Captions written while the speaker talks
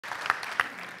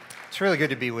It's really good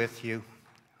to be with you.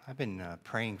 I've been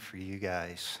praying for you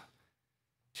guys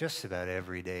just about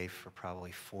every day for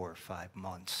probably 4 or 5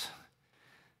 months.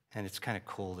 And it's kind of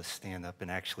cool to stand up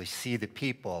and actually see the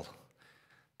people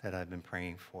that I've been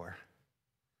praying for.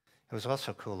 It was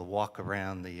also cool to walk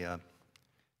around the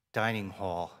dining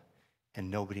hall and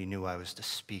nobody knew I was the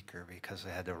speaker because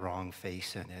I had the wrong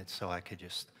face in it, so I could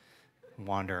just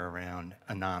wander around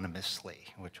anonymously,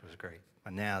 which was great.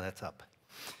 But now that's up.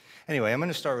 Anyway, I'm going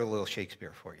to start with a little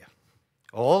Shakespeare for you.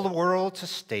 All the world's a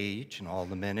stage, and all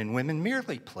the men and women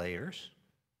merely players.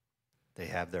 They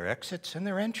have their exits and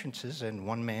their entrances, and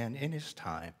one man in his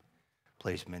time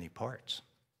plays many parts.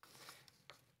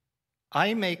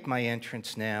 I make my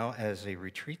entrance now as a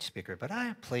retreat speaker, but I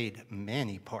have played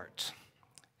many parts.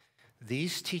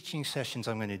 These teaching sessions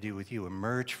I'm going to do with you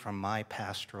emerge from my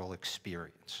pastoral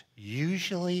experience.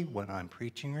 Usually when I'm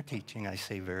preaching or teaching, I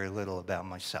say very little about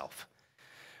myself.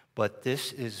 But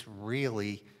this is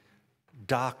really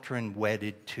doctrine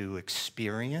wedded to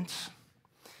experience.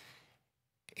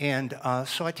 And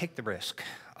so I take the risk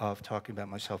of talking about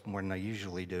myself more than I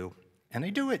usually do. And I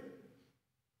do it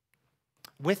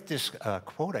with this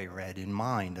quote I read in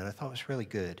mind that I thought was really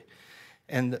good.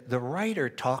 And the writer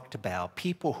talked about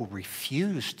people who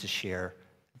refuse to share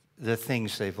the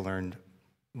things they've learned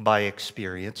by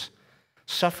experience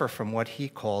suffer from what he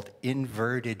called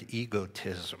inverted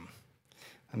egotism.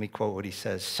 Let me quote what he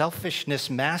says: selfishness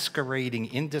masquerading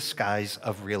in disguise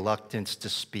of reluctance to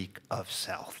speak of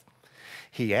self.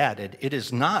 He added, it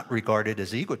is not regarded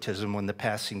as egotism when the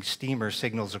passing steamer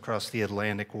signals across the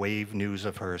Atlantic wave news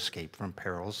of her escape from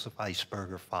perils of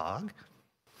iceberg or fog,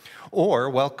 or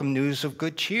welcome news of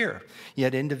good cheer,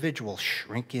 yet individuals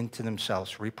shrink into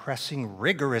themselves, repressing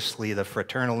rigorously the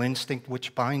fraternal instinct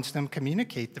which binds them,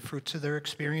 communicate the fruits of their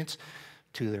experience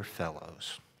to their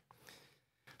fellows.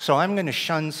 So I'm going to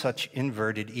shun such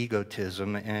inverted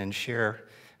egotism and share,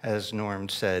 as Norm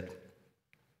said,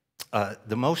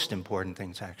 the most important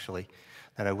things, actually,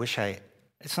 that I wish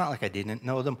it's not like I didn't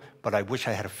know them, but I wish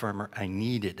I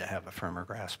needed to have a firmer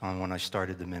grasp on when I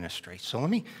started the ministry. So let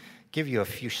me give you a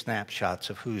few snapshots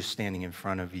of who's standing in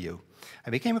front of you. I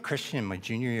became a Christian in my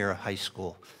junior year of high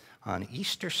school on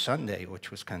Easter Sunday, which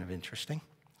was kind of interesting.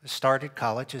 I started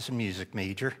college as a music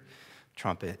major,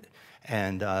 trumpet,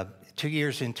 and 2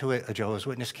 years into it, a Jehovah's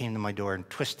Witness came to my door and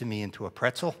twisted me into a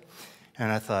pretzel.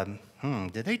 And I thought,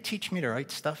 did they teach me the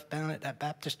right stuff down at that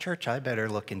Baptist church? I better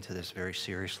look into this very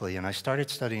seriously. And I started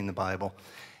studying the Bible,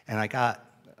 and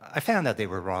I found out they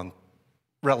were wrong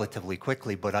relatively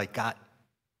quickly, but I got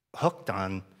hooked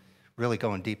on really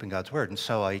going deep in God's Word. And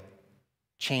so I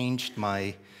changed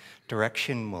my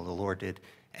direction, well, the Lord did,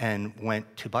 and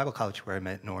went to Bible college where I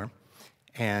met Norm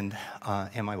and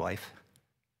my wife.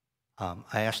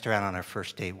 I asked her out on our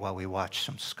first date while we watched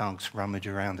some skunks rummage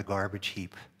around the garbage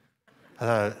heap. I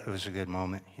thought it was a good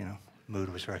moment,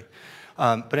 mood was right.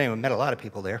 But anyway, met a lot of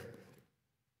people there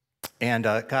and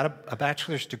got a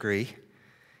bachelor's degree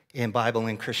in Bible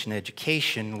and Christian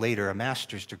education, later a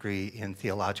master's degree in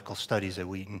theological studies at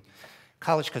Wheaton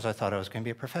College because I thought I was going to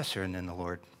be a professor, and then the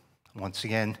Lord, once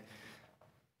again,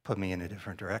 put me in a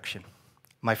different direction.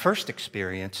 My first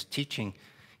experience teaching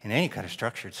in any kind of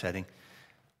structured setting,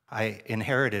 I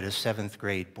inherited a 7th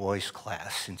grade boys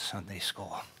class in Sunday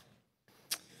school.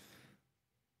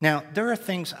 Now, there are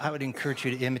things I would encourage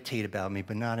you to imitate about me,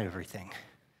 but not everything.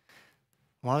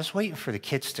 While I was waiting for the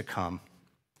kids to come,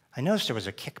 I noticed there was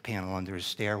a kick panel under his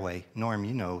stairway. Norm,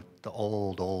 you know the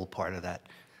old part of that.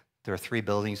 There are 3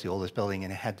 buildings, the oldest building,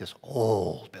 and it had this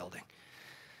old building.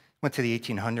 Went to the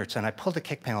 1800s, and I pulled the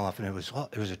kick panel off, and it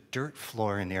was a dirt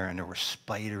floor in there, and there were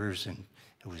spiders, and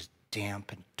it was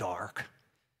damp and dark.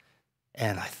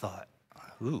 And I thought,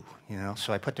 ooh,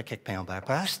 so I put the kick panel back.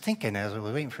 But I was thinking as I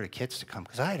was waiting for the kids to come,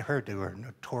 because I had heard they were a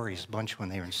notorious bunch when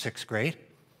they were in 6th grade.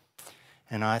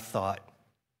 And I thought,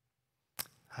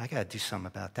 I got to do something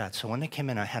about that. So when they came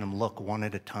in, I had them look one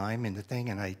at a time in the thing,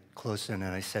 and I closed in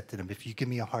and I said to them, if you give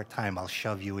me a hard time, I'll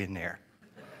shove you in there.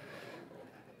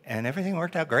 And everything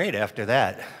worked out great after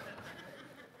that.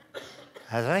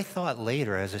 As I thought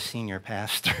later as a senior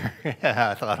pastor,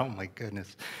 I thought, oh my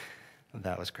goodness.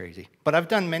 That was crazy. But I've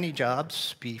done many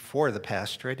jobs before the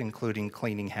pastorate, including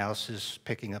cleaning houses,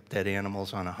 picking up dead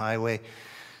animals on a highway,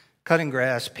 cutting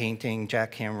grass, painting,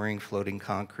 jackhammering, floating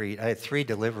concrete. I had 3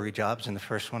 delivery jobs. In the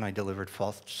first one, I delivered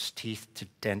false teeth to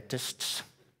dentists.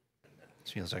 It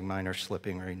feels like mine are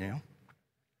slipping right now.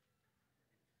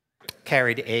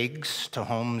 Carried eggs to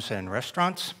homes and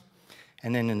restaurants.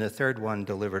 And then in the third one,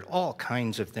 delivered all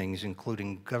kinds of things,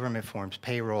 including government forms,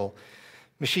 payroll,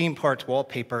 machine parts,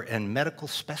 wallpaper, and medical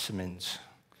specimens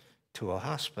to a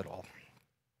hospital.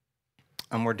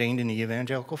 I'm ordained in the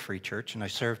Evangelical Free Church, and I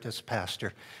served as a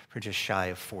pastor for just shy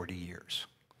of 40 years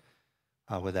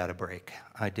without a break.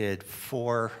 I did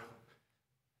 4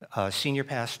 senior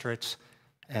pastorates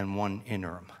and 1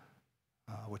 interim,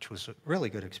 which was a really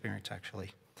good experience,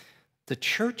 actually. The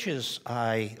churches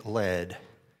I led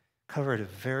covered a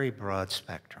very broad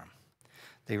spectrum.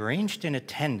 They ranged in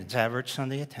attendance, average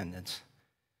Sunday attendance,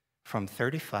 from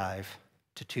 35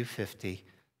 to 250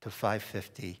 to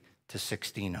 550 to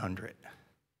 1,600.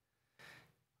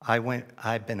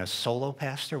 I've been a solo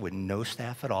pastor with no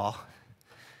staff at all.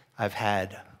 I've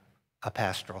had a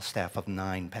pastoral staff of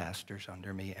 9 pastors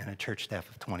under me and a church staff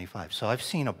of 25. So I've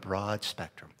seen a broad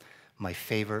spectrum. My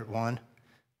favorite one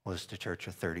was the church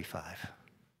of 35.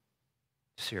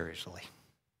 Seriously.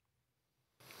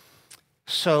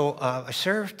 So I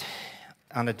served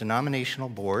on a denominational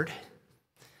board.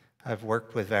 I've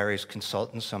worked with various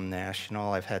consultants, some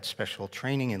national. I've had special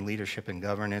training in leadership and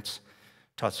governance,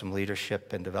 taught some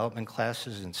leadership and development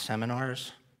classes and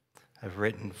seminars. I've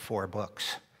written 4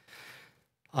 books.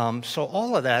 So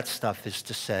all of that stuff is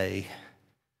to say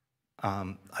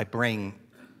I bring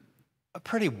a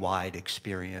pretty wide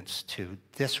experience to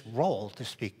this role to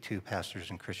speak to pastors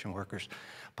and Christian workers.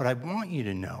 But I want you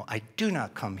to know I do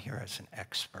not come here as an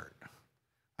expert.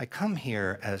 I come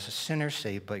here as a sinner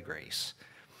saved by grace,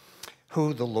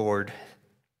 who the Lord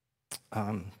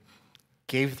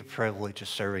gave the privilege of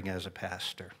serving as a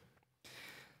pastor.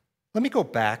 Let me go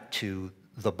back to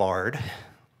the Bard,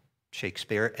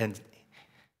 Shakespeare, and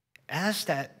as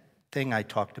that thing I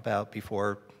talked about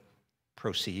before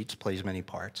proceeds, plays many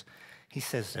parts, he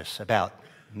says this about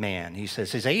man. He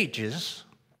says, his ages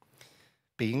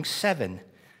being 7,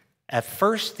 at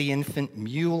first the infant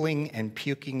mewling and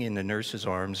puking in the nurse's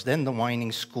arms, then the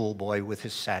whining schoolboy with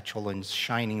his satchel and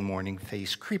shining morning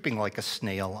face creeping like a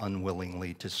snail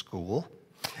unwillingly to school,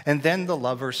 and then the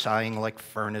lover sighing like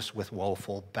furnace with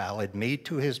woeful ballad made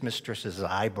to his mistress's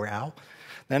eyebrow,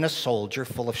 then a soldier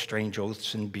full of strange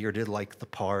oaths and bearded like the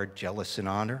pard, jealous in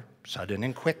honor, sudden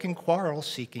and quick in quarrel,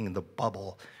 seeking the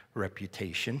bubble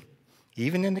reputation,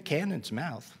 even in the cannon's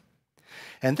mouth.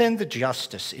 And then the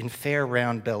justice in fair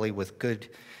round belly with good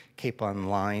capon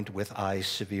lined, with eyes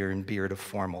severe and beard of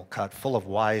formal cut, full of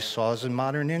wise saws and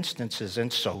modern instances,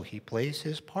 and so he plays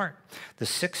his part. The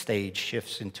 6th age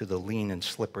shifts into the lean and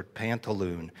slippered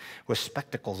pantaloon, with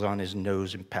spectacles on his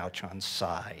nose and pouch on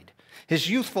side. His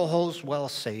youthful holes well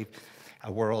saved,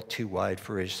 a world too wide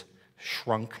for his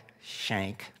shrunk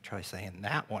shank, try saying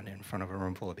that one in front of a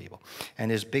room full of people,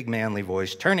 and his big manly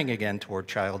voice turning again toward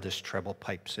childish treble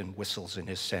pipes and whistles in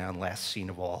his sound. Last scene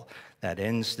of all that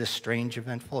ends this strange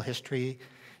eventful history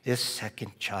is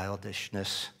second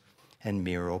childishness and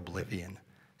mere oblivion.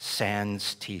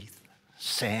 Sans teeth,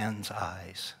 sans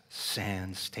eyes,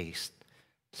 sans taste,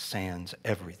 sans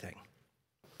everything.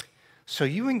 So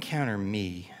you encounter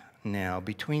me now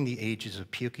between the ages of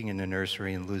puking in the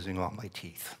nursery and losing all my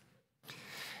teeth.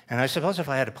 And I suppose if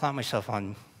I had to plot myself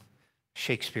on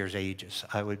Shakespeare's ages,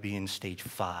 I would be in stage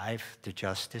 5, the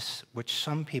justice, which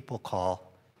some people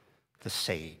call the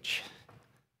sage.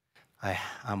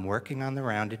 I'm working on the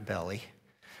rounded belly.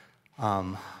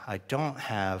 I don't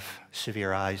have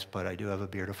severe eyes, but I do have a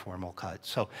beard of formal cut.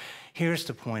 So here's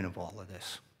the point of all of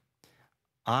this.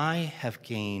 I have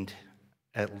gained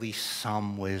at least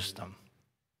some wisdom,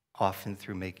 often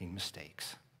through making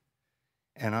mistakes.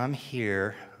 And I'm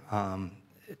here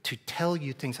to tell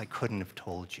you things I couldn't have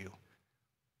told you,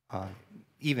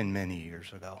 even many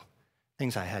years ago.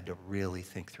 Things I had to really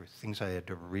think through, things I had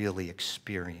to really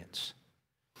experience.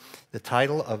 The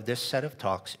title of this set of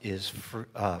talks is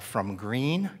From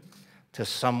Green to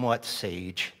Somewhat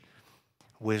Sage,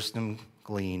 Wisdom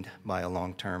Gleaned by a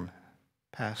Long-Term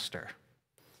Pastor.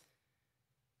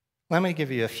 Let me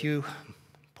give you a few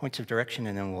points of direction,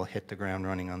 and then we'll hit the ground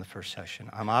running on the first session.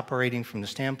 I'm operating from the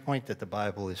standpoint that the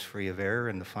Bible is free of error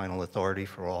and the final authority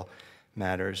for all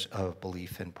matters of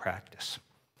belief and practice.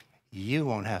 You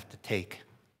won't have to take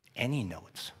any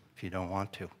notes if you don't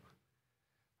want to.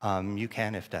 You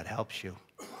can if that helps you.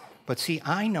 But see,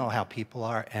 I know how people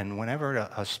are, and whenever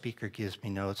a speaker gives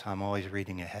me notes, I'm always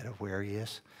reading ahead of where he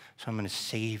is. So I'm going to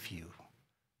save you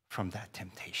from that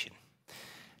temptation.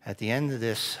 At the end of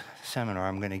this seminar,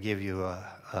 I'm going to give you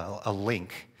a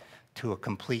link to a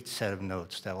complete set of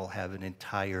notes that will have an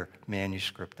entire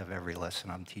manuscript of every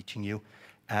lesson I'm teaching you,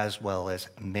 as well as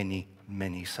many,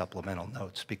 many supplemental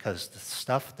notes, because the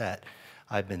stuff that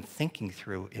I've been thinking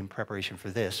through in preparation for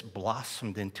this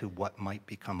blossomed into what might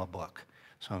become a book.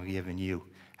 So I'm giving you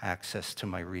access to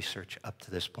my research up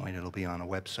to this point. It'll be on a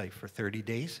website for 30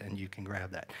 days, and you can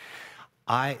grab that.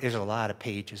 There's a lot of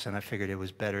pages, and I figured it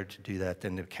was better to do that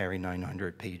than to carry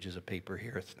 900 pages of paper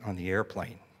here on the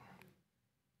airplane.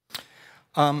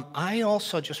 I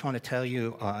also just want to tell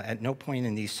you, at no point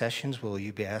in these sessions will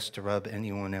you be asked to rub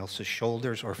anyone else's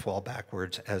shoulders or fall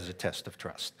backwards as a test of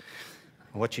trust.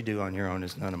 What you do on your own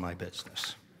is none of my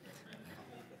business.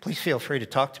 Please feel free to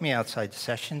talk to me outside the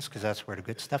sessions, because that's where the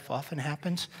good stuff often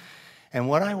happens. And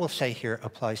what I will say here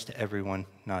applies to everyone,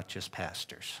 not just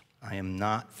pastors.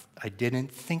 I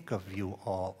didn't think of you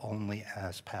all only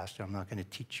as pastor. I'm not going to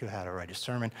teach you how to write a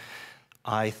sermon.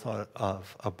 I thought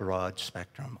of a broad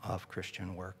spectrum of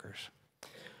Christian workers.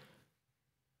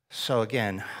 So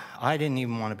again, I didn't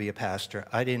even want to be a pastor.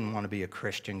 I didn't want to be a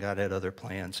Christian. God had other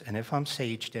plans. And if I'm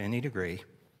saged to any degree,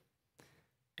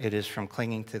 it is from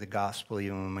clinging to the gospel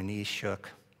even when my knees shook,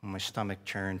 when my stomach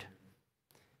churned,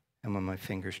 and when my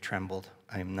fingers trembled.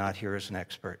 I am not here as an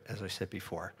expert, as I said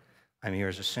before. I'm here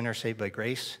as a sinner saved by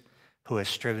grace, who has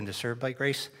striven to serve by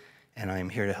grace, and I am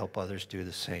here to help others do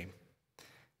the same.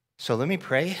 So let me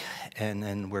pray, and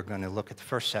then we're going to look at the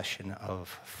first session of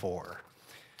 4.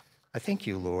 I thank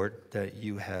you, Lord, that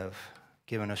you have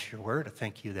given us your word. I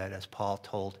thank you that, as Paul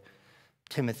told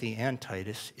Timothy and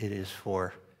Titus, it is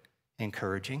for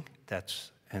encouraging.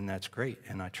 That's great,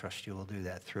 and I trust you will do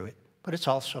that through it. But it's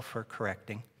also for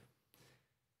correcting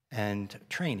and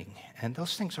training, and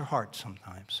those things are hard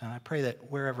sometimes. And I pray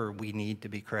that wherever we need to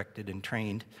be corrected and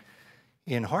trained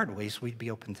in hard ways, we'd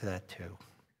be open to that too.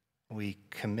 We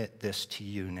commit this to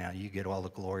you now. You get all the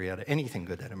glory out of anything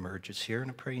good that emerges here,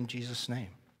 and I pray in Jesus' name.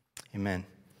 Amen.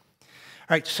 All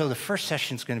right, so the first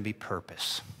session is going to be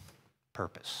purpose.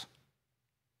 Purpose.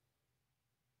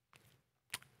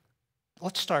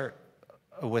 Let's start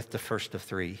with the first of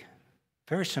 3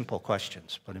 very simple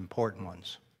questions, but important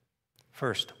ones.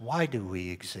 First, why do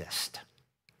we exist?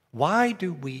 Why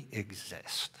do we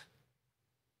exist?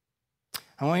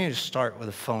 I want you to start with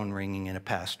a phone ringing in a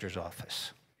pastor's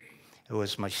office. It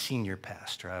was my senior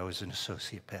pastor. I was an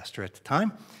associate pastor at the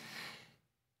time.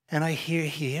 And I hear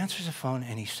he answers the phone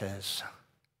and he says,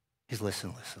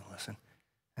 listen.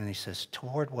 And he says,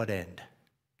 toward what end?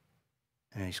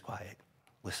 And he's quiet.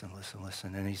 Listen.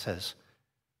 And he says,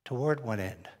 toward what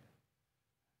end?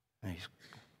 And he's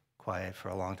quiet for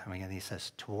a long time again. He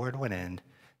says, toward what end?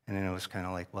 And then it was kind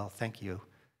of like, well, thank you.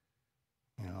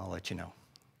 I'll let you know.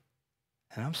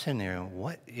 And I'm sitting there,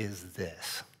 what is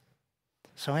this?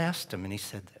 So I asked him, and he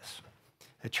said this.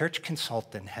 A church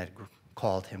consultant had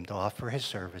called him to offer his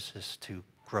services to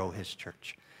grow his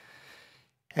church.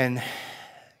 And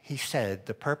he said,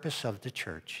 the purpose of the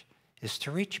church is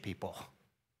to reach people.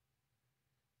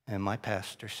 And my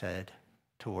pastor said,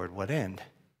 toward what end?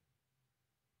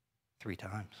 3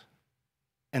 times.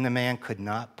 And the man could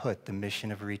not put the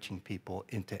mission of reaching people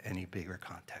into any bigger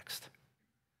context.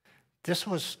 This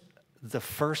was the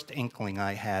first inkling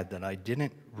I had that I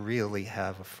didn't really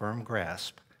have a firm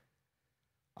grasp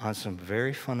on some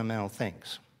very fundamental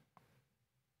things.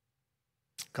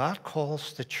 God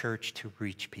calls the church to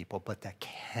reach people, but that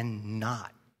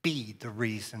cannot be the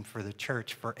reason for the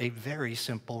church, for a very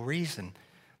simple reason.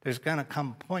 There's going to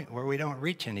come a point where we don't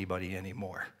reach anybody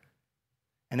anymore.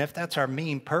 And if that's our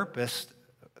main purpose,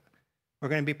 we're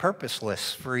going to be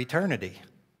purposeless for eternity.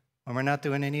 And we're not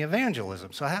doing any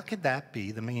evangelism. So how could that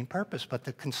be the main purpose? But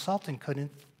the consultant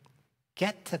couldn't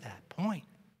get to that point.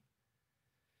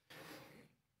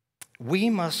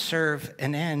 We must serve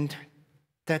an end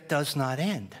that does not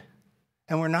end.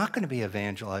 And we're not going to be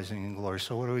evangelizing in glory,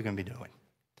 so what are we going to be doing?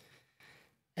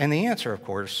 And the answer, of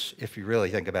course, if you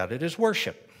really think about it, is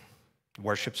worship.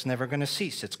 Worship's never going to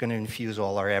cease. It's going to infuse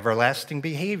all our everlasting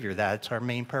behavior. That's our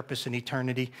main purpose in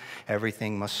eternity.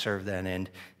 Everything must serve that end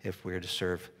if we're to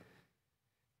serve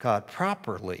God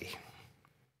properly.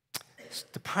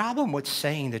 The problem with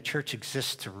saying the church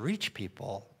exists to reach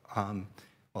people,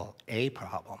 a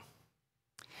problem,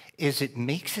 is it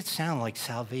makes it sound like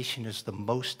salvation is the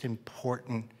most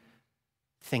important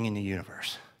thing in the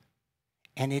universe.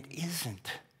 And it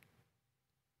isn't.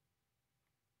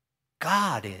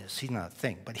 God is. He's not a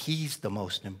thing, but he's the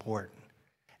most important.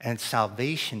 And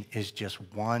salvation is just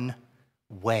one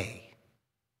way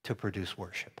to produce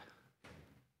worship.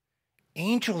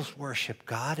 Angels worship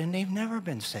God, and they've never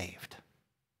been saved.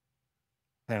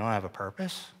 They don't have a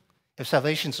purpose. If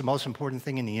salvation's the most important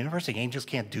thing in the universe, the angels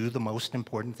can't do the most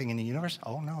important thing in the universe?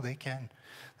 Oh, no, they can.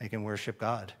 They can worship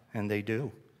God, and they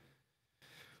do.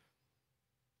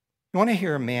 You want to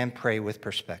hear a man pray with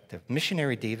perspective.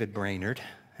 Missionary David Brainerd,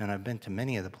 and I've been to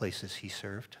many of the places he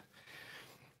served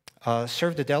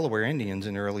the Delaware Indians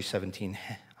in the early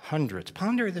 1700s.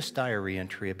 Ponder this diary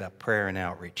entry about prayer and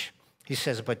outreach. He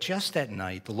says, but just that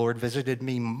night, the Lord visited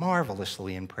me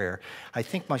marvelously in prayer. I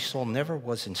think my soul never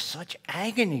was in such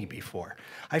agony before.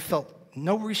 I felt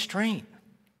no restraint,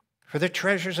 for the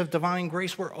treasures of divine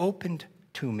grace were opened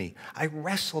to me. I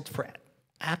wrestled for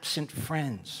absent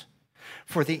friends,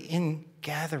 for the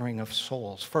ingathering of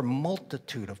souls, for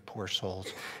multitude of poor souls,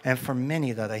 and for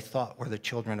many that I thought were the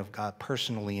children of God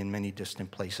personally in many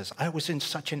distant places. I was in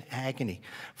such an agony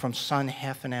from sun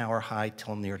half an hour high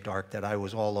till near dark that I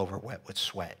was all over wet with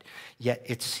sweat. Yet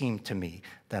it seemed to me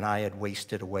that I had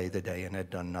wasted away the day and had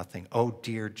done nothing. Oh,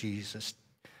 dear Jesus,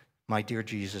 my dear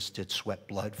Jesus did sweat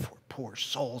blood for poor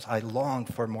souls. I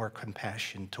longed for more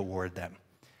compassion toward them.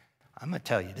 I'm going to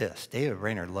tell you this, David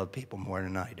Rayner loved people more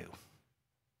than I do.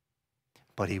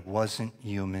 But he wasn't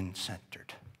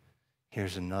human-centered.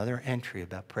 Here's another entry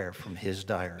about prayer from his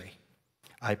diary.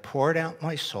 I poured out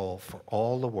my soul for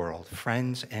all the world,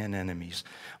 friends and enemies.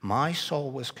 My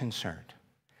soul was concerned,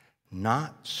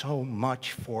 not so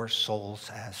much for souls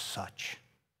as such,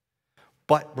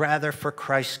 but rather for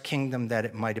Christ's kingdom, that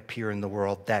it might appear in the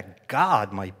world, that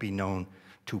God might be known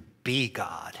to be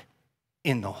God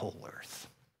in the whole earth.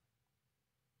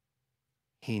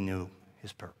 He knew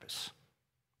his purpose.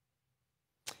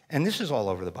 And this is all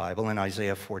over the Bible. In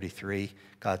Isaiah 43,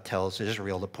 God tells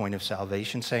Israel the point of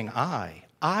salvation, saying,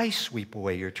 I sweep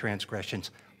away your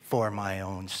transgressions for my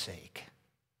own sake.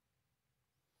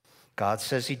 God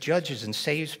says he judges and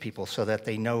saves people so that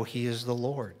they know he is the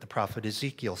Lord. The prophet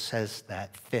Ezekiel says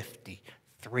that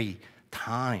 53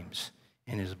 times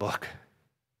in his book.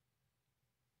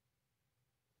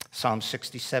 Psalm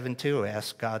 67:2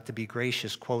 asks God to be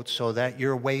gracious, quote, so that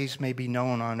your ways may be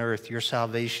known on earth, your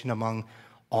salvation among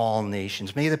all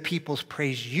nations. May the peoples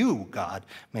praise you, God.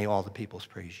 May all the peoples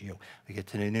praise you. We get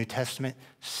to the New Testament,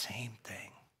 same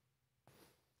thing.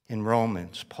 In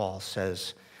Romans, Paul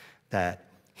says that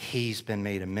he's been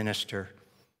made a minister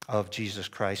of Jesus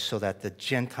Christ so that the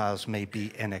Gentiles may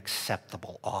be an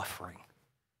acceptable offering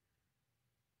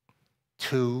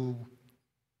to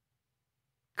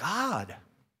God.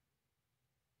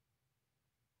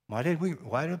 Why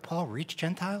did Paul reach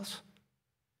Gentiles?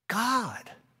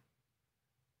 God.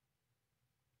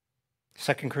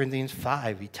 2 Corinthians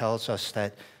 5, he tells us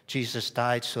that Jesus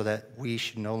died so that we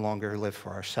should no longer live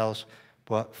for ourselves,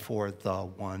 but for the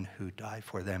one who died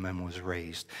for them and was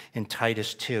raised. In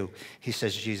Titus 2, he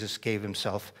says Jesus gave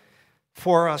himself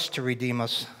for us to redeem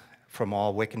us from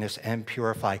all wickedness and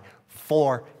purify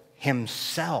for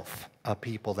himself a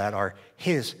people that are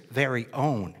his very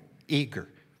own, eager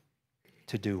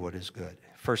to do what is good.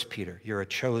 1 Peter, you're a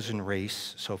chosen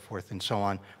race, so forth and so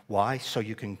on. Why? So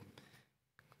you can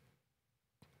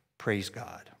praise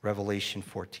God. Revelation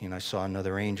 14, I saw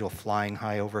another angel flying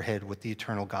high overhead with the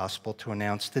eternal gospel to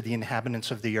announce to the inhabitants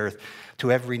of the earth,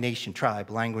 to every nation, tribe,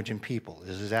 language, and people.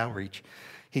 This is outreach.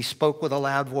 He spoke with a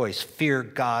loud voice, fear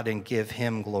God and give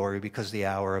him glory, because the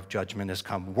hour of judgment has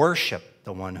come. Worship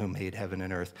the one who made heaven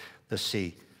and earth, the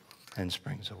sea, and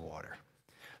springs of water.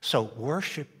 So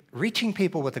worship, reaching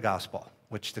people with the gospel,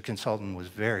 which the consultant was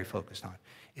very focused on,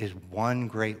 is one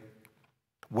great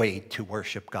way to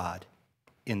worship God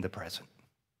in the present.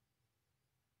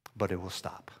 But it will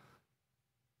stop.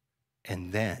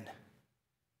 And then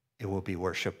it will be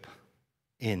worship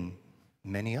in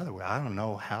many other ways. I don't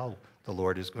know how the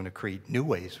Lord is going to create new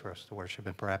ways for us to worship,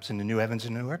 and perhaps in the new heavens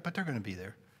and new earth, but they're going to be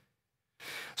there.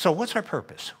 So what's our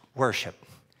purpose? Worship.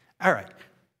 All right,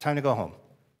 time to go home.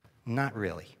 Not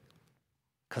really.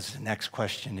 Because the next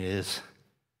question is,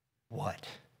 what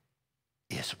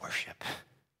is worship?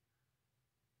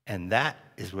 And that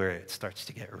is where it starts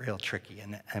to get real tricky.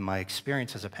 And my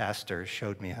experience as a pastor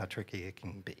showed me how tricky it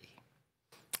can be.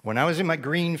 When I was in my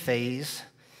green phase,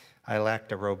 I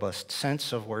lacked a robust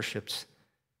sense of worship's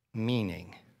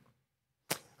meaning.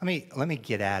 Let me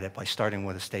get at it by starting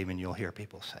with a statement you'll hear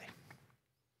people say.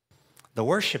 The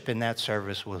worship in that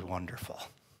service was wonderful.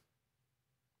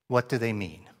 What do they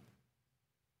mean?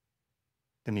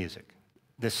 The music,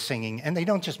 the singing, and they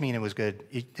don't just mean it was good.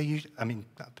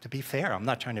 To be fair, I'm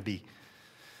not trying to be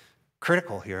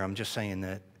critical here. I'm just saying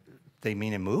that they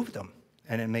mean it moved them,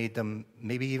 and it made them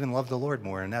maybe even love the Lord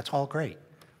more, and that's all great.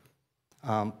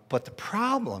 But the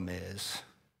problem is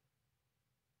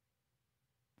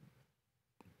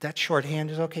that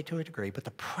shorthand is okay to a degree, but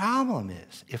the problem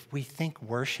is if we think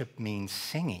worship means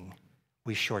singing,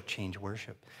 we shortchange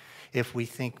worship. If we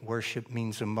think worship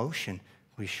means emotion,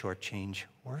 we shortchange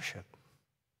worship.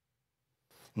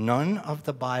 None of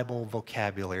the Bible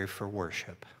vocabulary for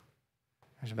worship,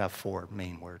 there's about 4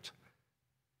 main words,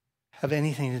 have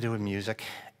anything to do with music,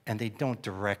 and they don't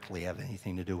directly have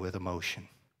anything to do with emotion.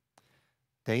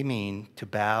 They mean to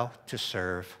bow, to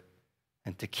serve,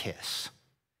 and to kiss.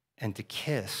 And to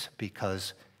kiss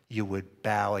because you would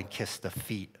bow and kiss the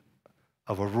feet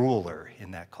of a ruler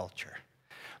in that culture.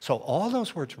 So all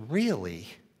those words really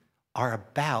are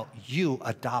about you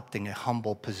adopting a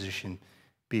humble position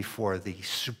before the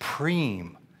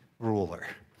supreme ruler.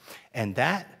 And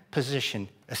that position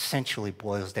essentially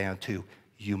boils down to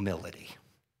humility.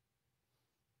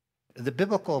 The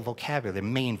biblical vocabulary, the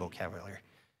main vocabulary,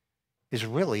 is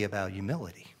really about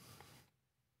humility.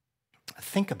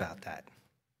 Think about that.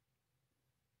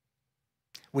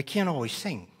 We can't always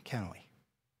sing, can we?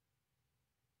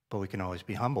 But we can always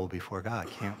be humble before God,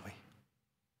 can't we?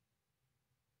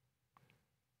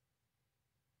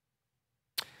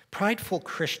 Prideful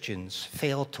Christians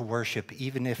fail to worship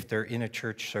even if they're in a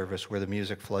church service where the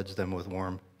music floods them with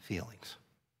warm feelings.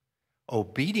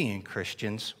 Obedient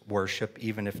Christians worship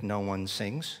even if no one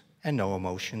sings and no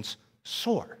emotions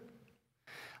soar.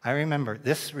 I remember,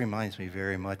 this reminds me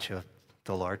very much of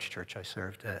the large church I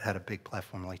served. It had a big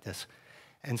platform like this.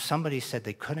 And somebody said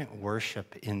they couldn't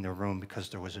worship in the room because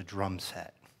there was a drum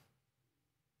set.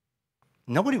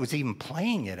 Nobody was even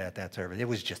playing it at that service. It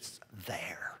was just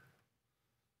there.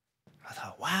 I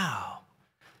thought, wow.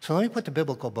 So let me put the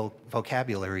biblical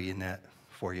vocabulary in that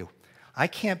for you. I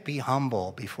can't be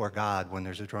humble before God when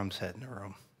there's a drum set in the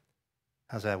room.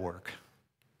 How's that work?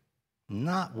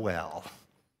 Not well.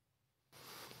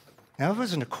 Now, if it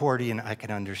was an accordion, I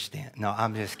could understand. No,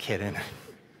 I'm just kidding.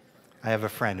 I have a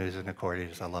friend who's an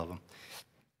accordionist. I love him.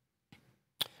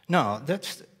 No,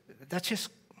 that's just...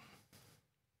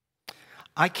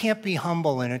 I can't be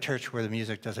humble in a church where the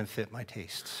music doesn't fit my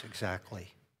tastes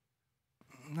exactly.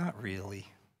 Not really.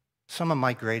 Some of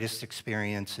my greatest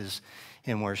experiences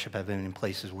in worship have been in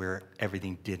places where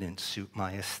everything didn't suit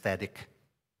my aesthetic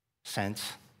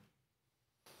sense.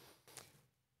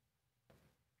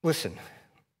 Listen,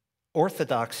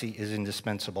 orthodoxy is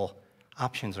indispensable.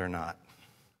 Options are not.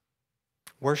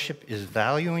 Worship is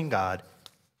valuing God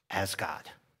as God,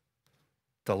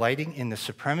 delighting in the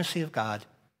supremacy of God,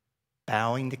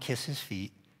 bowing to kiss his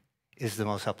feet is the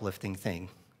most uplifting thing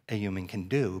a human can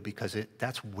do because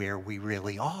that's where we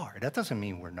really are. That doesn't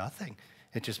mean we're nothing.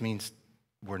 It just means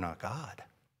we're not God.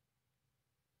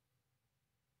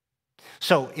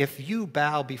 So if you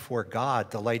bow before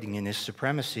God, delighting in his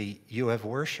supremacy, you have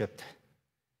worshiped,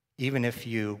 even if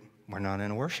you were not in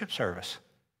a worship service.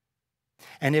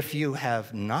 And if you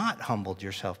have not humbled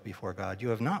yourself before God, you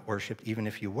have not worshiped, even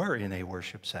if you were in a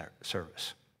worship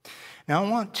service. Now, I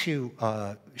want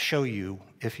to show you,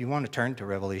 if you want to turn to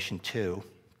Revelation 2,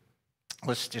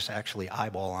 let's just actually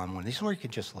eyeball on one of these, or you can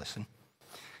just listen.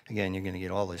 Again, you're going to get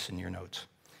all this in your notes.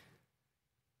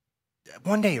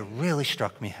 One day, it really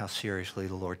struck me how seriously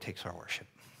the Lord takes our worship,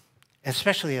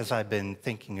 especially as I've been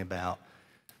thinking about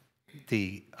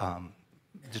the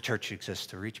church exists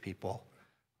to reach people.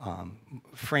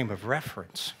 Frame of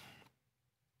reference.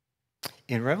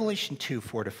 In Revelation 2,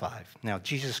 4-5, now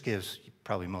Jesus gives,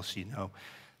 probably most of you know,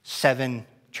 7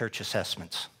 church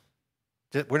assessments.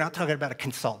 We're not talking about a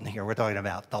consultant here, we're talking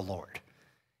about the Lord.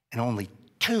 And only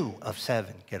 2 of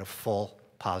 7 get a full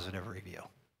positive review.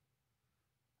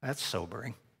 That's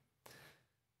sobering.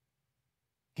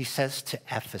 He says to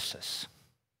Ephesus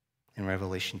in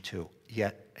Revelation 2,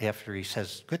 yet, after he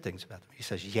says good things about them, he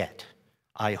says, yet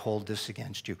I hold this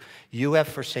against you. You have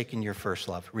forsaken your first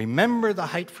love. Remember the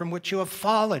height from which you have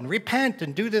fallen. Repent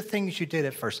and do the things you did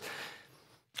at first.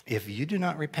 If you do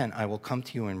not repent, I will come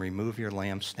to you and remove your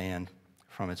lampstand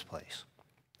from its place.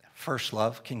 First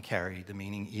love can carry the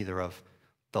meaning either of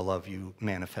the love you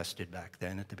manifested back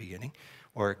then at the beginning,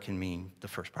 or it can mean the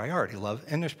first priority love,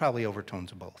 and there's probably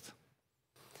overtones of both.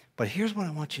 But here's what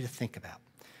I want you to think about.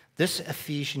 This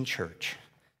Ephesian church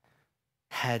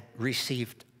had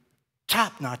received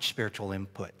top-notch spiritual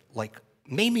input, like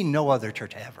maybe no other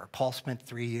church ever. Paul spent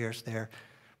 3 years there.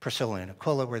 Priscilla and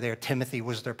Aquila were there. Timothy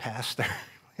was their pastor.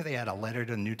 They had a letter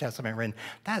to the New Testament written.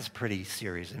 That's a pretty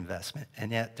serious investment,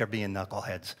 and yet they're being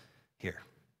knuckleheads here,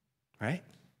 right?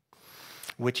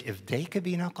 Which, if they could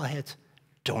be knuckleheads,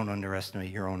 don't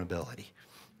underestimate your own ability.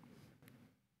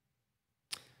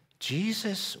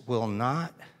 Jesus will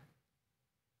not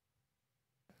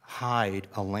hide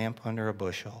a lamp under a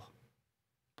bushel,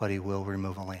 but he will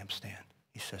remove a lampstand,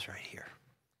 he says right here.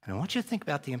 And I want you to think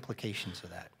about the implications of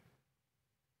that.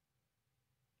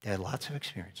 They had lots of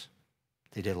experience.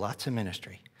 They did lots of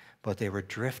ministry, but they were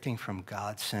drifting from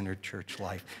God-centered church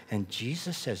life. And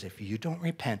Jesus says, if you don't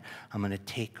repent, I'm going to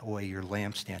take away your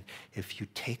lampstand. If you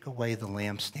take away the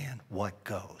lampstand, what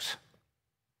goes?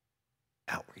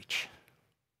 Outreach.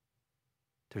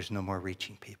 There's no more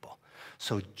reaching people.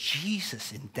 So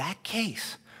Jesus, in that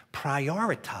case,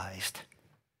 prioritized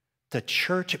the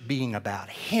church being about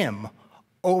him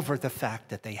over the fact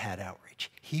that they had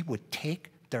outreach. He would take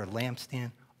their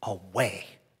lampstand away.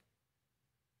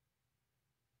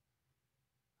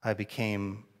 I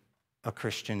became a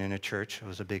Christian in a church. It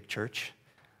was a big church.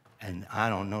 And I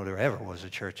don't know there ever was a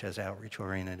church as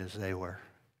outreach-oriented as they were.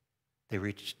 They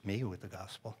reached me with the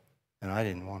gospel, and I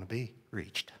didn't want to be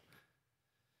reached.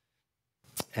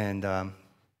 And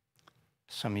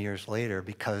some years later,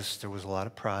 because there was a lot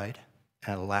of pride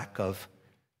and a lack of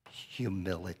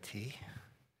humility,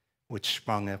 which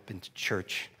sprung up into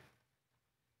church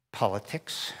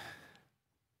politics,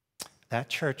 that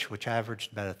church, which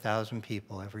averaged about 1,000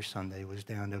 people every Sunday, was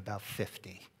down to about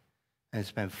 50. And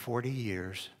it's been 40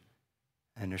 years,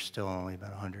 and there's still only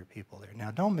about 100 people there.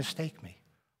 Now, don't mistake me.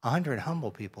 100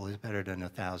 humble people is better than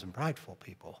 1,000 prideful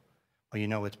people. Well, you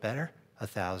know what's better?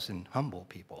 1,000 humble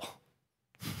people.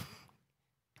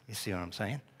 You see what I'm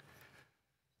saying?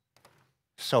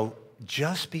 So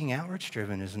just being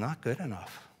outreach-driven is not good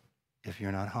enough if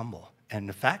you're not humble. And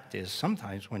the fact is,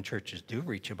 sometimes when churches do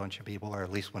reach a bunch of people, or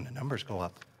at least when the numbers go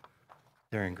up,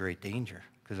 they're in great danger,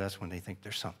 because that's when they think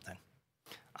there's something.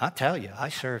 I'll tell you,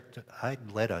 I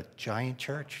led a giant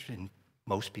church in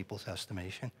most people's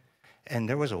estimation, and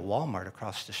there was a Walmart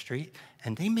across the street,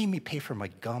 and they made me pay for my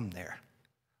gum there.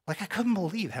 Like, I couldn't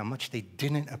believe how much they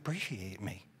didn't appreciate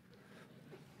me.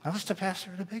 I was the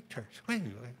pastor of the big church. Wait,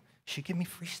 she give me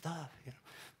free stuff. You know,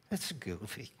 it's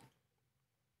goofy.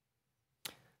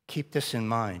 Keep this in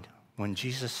mind. When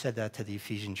Jesus said that to the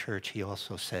Ephesian church, he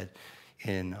also said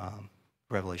in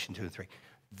Revelation 2 and 3,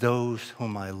 those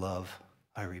whom I love,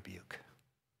 I rebuke.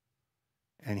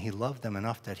 And he loved them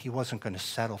enough that he wasn't going to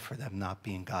settle for them not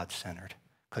being God-centered,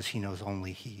 because he knows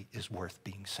only he is worth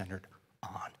being centered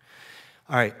on.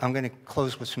 All right, I'm going to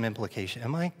close with some implication.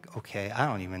 Am I okay? I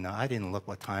don't even know. I didn't look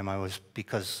what time I was,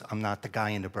 because I'm not the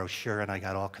guy in the brochure, and I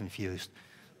got all confused.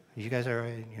 You guys are,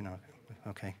 you know,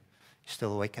 okay. You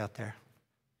still awake out there?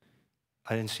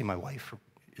 I didn't see my wife.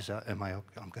 Am I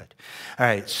okay? I'm good. All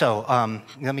right, so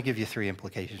let me give you 3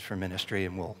 implications for ministry,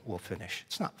 and we'll finish.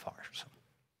 It's not far. So.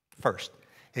 First,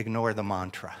 ignore the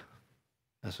mantra.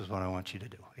 This is what I want you to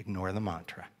do. Ignore the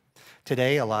mantra.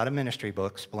 Today, a lot of ministry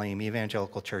books blame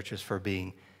evangelical churches for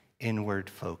being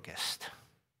inward focused.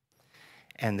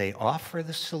 And they offer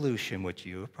the solution, which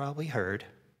you have probably heard.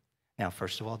 Now,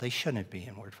 first of all, they shouldn't be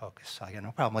inward focused, so I got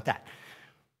no problem with that.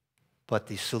 But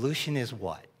the solution is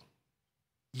what?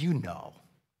 You know,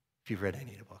 if you've read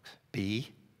any of the books. Be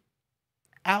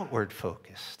outward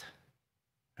focused.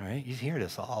 All right? You hear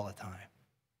this all the time.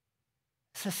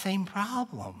 It's the same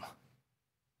problem.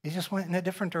 You just went in a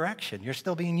different direction. You're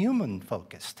still being human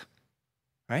focused,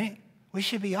 right? We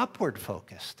should be upward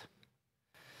focused.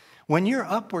 When you're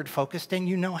upward focused, then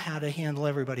you know how to handle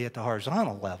everybody at the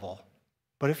horizontal level.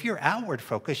 But if you're outward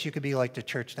focused, you could be like the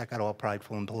church that got all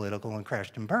prideful and political and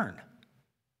crashed and burned.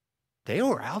 They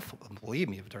were outward. Believe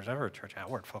me, if there's ever a church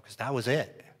outward focused, that was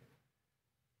it.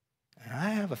 And I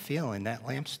have a feeling that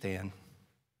lampstand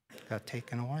got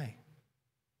taken away.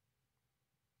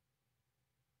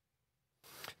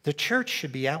 The church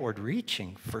should be outward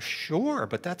reaching for sure,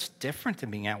 but that's different than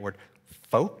being outward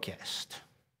focused.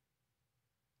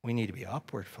 We need to be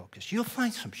upward focused. You'll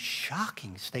find some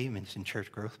shocking statements in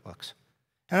church growth books.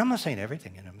 And I'm not saying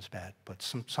everything in them is bad, but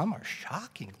some are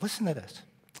shocking. Listen to this.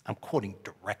 I'm quoting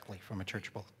directly from a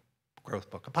church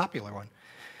growth book, a popular one.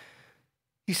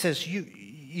 He says,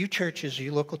 you churches,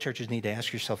 you local churches need to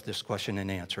ask yourself this question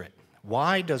and answer it.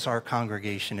 Why does our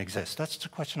congregation exist? That's the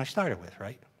question I started with,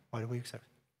 right? Why do we exist?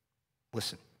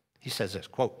 Listen, he says this,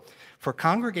 quote, for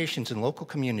congregations in local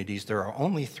communities, there are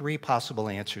only 3 possible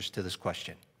answers to this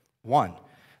question. 1,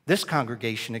 this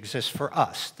congregation exists for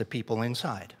us, the people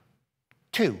inside.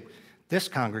 2, this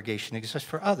congregation exists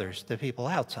for others, the people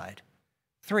outside.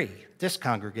 3, this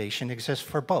congregation exists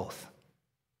for both.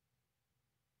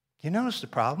 You notice the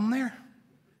problem there?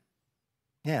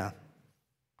 Yeah.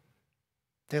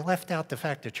 They left out the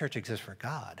fact that church exists for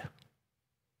God.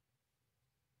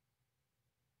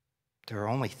 There are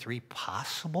only 3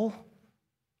 possible?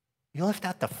 You left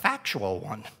out the factual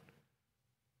one.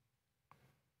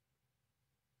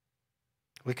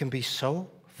 We can be so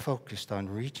focused on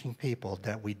reaching people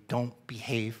that we don't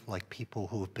behave like people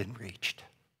who have been reached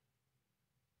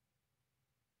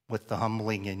with the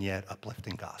humbling and yet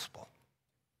uplifting gospel.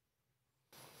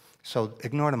 So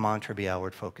ignore the mantra, be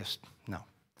outward focused. No.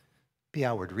 Be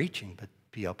outward reaching, but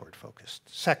be upward focused.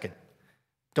 Second,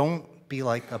 don't be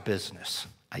like a business.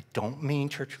 I don't mean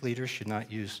church leaders should not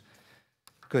use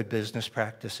good business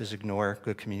practices, ignore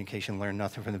good communication, learn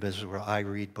nothing from the business world. I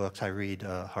read books, I read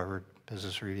Harvard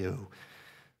Business Review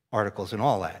articles and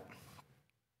all that.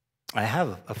 I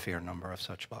have a fair number of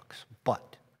such books,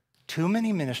 but too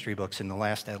many ministry books in the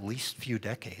last at least few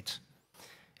decades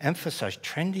emphasize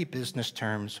trendy business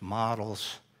terms,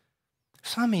 models.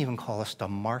 Some even call us to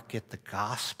market the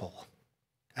gospel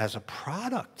as a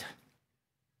product.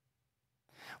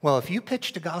 Well, if you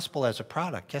pitch the gospel as a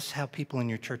product, guess how people in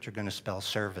your church are going to spell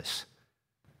service?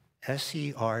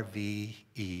 SERVE-US.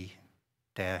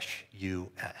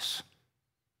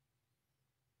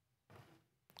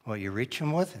 What you reach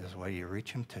them with is what you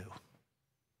reach them to.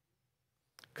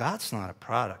 God's not a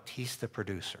product. He's the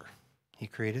producer. He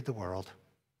created the world.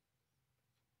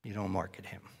 You don't market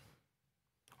him.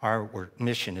 Our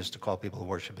mission is to call people to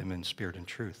worship him in spirit and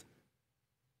truth.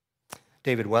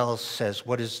 David Wells says,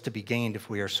 what is to be gained if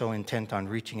we are so intent on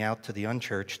reaching out to the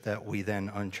unchurched that we then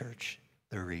unchurch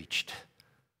the reached?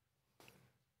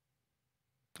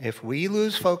 If we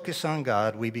lose focus on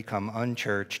God, we become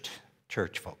unchurched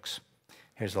church folks.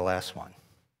 Here's the last one.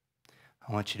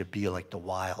 I want you to be like the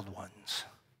wild ones.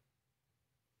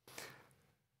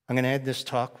 I'm going to end this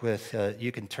talk with,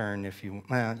 you can turn if you,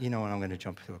 well, you know what, I'm going to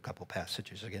jump through a couple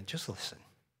passages again. Just listen,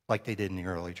 like they did in the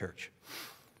early church.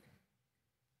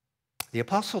 The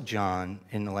Apostle John,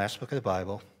 in the last book of the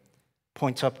Bible,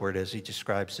 points upward as he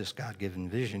describes this God-given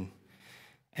vision.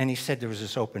 And he said there was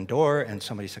this open door, and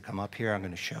somebody said, come up here, I'm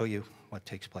going to show you what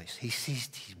takes place. He sees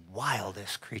these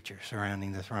wildest creatures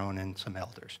surrounding the throne and some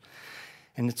elders.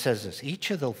 And it says this, each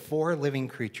of the 4 living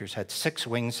creatures had 6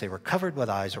 wings. They were covered with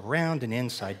eyes around and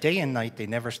inside. Day and night, they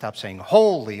never stopped saying,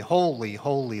 holy, holy,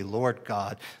 holy Lord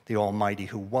God, the Almighty,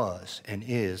 who was and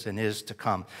is to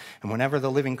come. And whenever the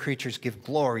living creatures give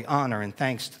glory, honor, and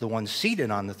thanks to the one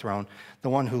seated on the throne, the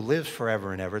one who lives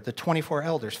forever and ever, the 24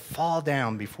 elders fall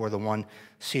down before the one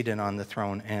seated on the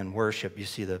throne and worship. You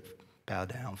see the bow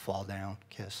down, fall down,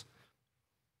 kiss.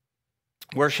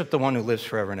 Worship the one who lives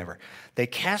forever and ever. They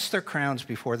cast their crowns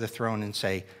before the throne and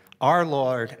say, our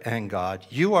Lord and God,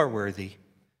 you are worthy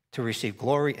to receive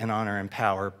glory and honor and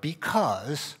power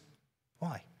because,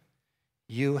 why?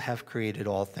 You have created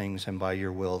all things, and by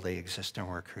your will they exist and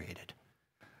were created.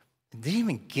 They didn't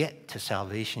even get to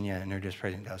salvation yet, and they're just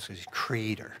praising God because he's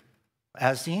creator.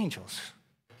 As the angels.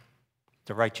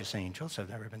 The righteous angels have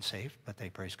never been saved, but they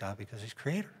praise God because he's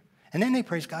creator. And then they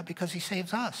praise God because he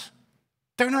saves us.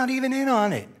 They're not even in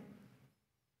on it.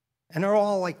 And they're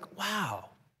all like, wow.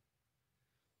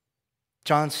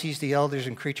 John sees the elders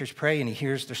and creatures pray, and he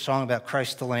hears their song about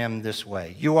Christ the Lamb this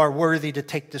way. You are worthy to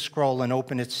take the scroll and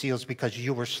open its seals because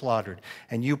you were slaughtered,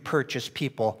 and you purchased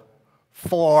people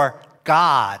for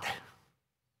God.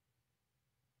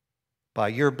 By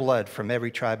your blood from every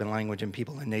tribe and language and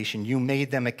people and nation, you made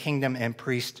them a kingdom and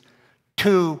priests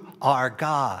to our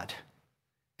God,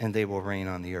 and they will reign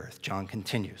on the earth. John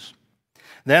continues.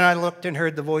 Then I looked and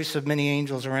heard the voice of many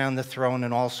angels around the throne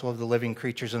and also of the living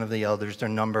creatures and of the elders. Their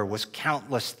number was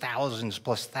countless thousands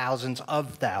plus thousands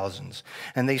of thousands.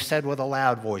 And they said with a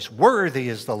loud voice, worthy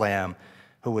is the Lamb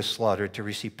who was slaughtered to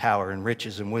receive power and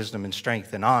riches and wisdom and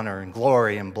strength and honor and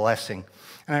glory and blessing.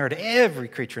 And I heard every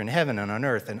creature in heaven and on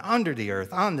earth and under the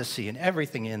earth, on the sea, and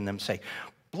everything in them say,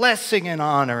 blessing and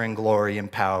honor and glory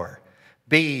and power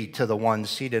be to the one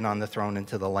seated on the throne and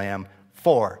to the Lamb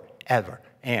forever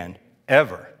and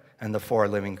ever. And the 4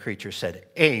 living creatures said,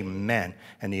 amen.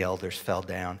 And the elders fell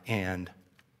down and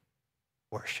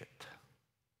worshiped.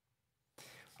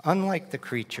 Unlike the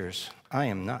creatures, I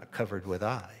am not covered with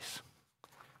eyes.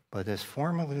 But as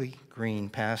formerly green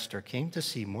pastor came to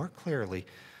see more clearly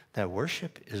that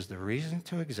worship is the reason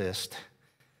to exist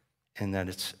and that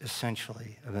it's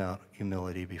essentially about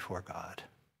humility before God.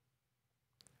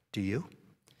 Do you?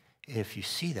 If you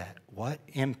see that, what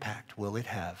impact will it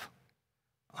have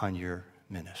on your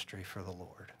ministry for the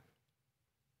Lord?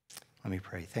 Let me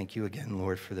pray. Thank you again,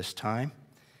 Lord, for this time.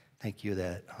 Thank you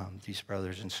that these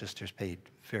brothers and sisters paid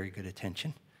very good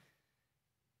attention.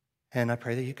 And I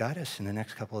pray that you guide us in the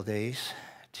next couple of days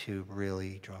to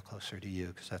really draw closer to you,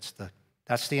 because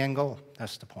that's the end goal.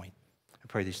 That's the point. I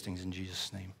pray these things in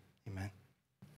Jesus' name. Amen.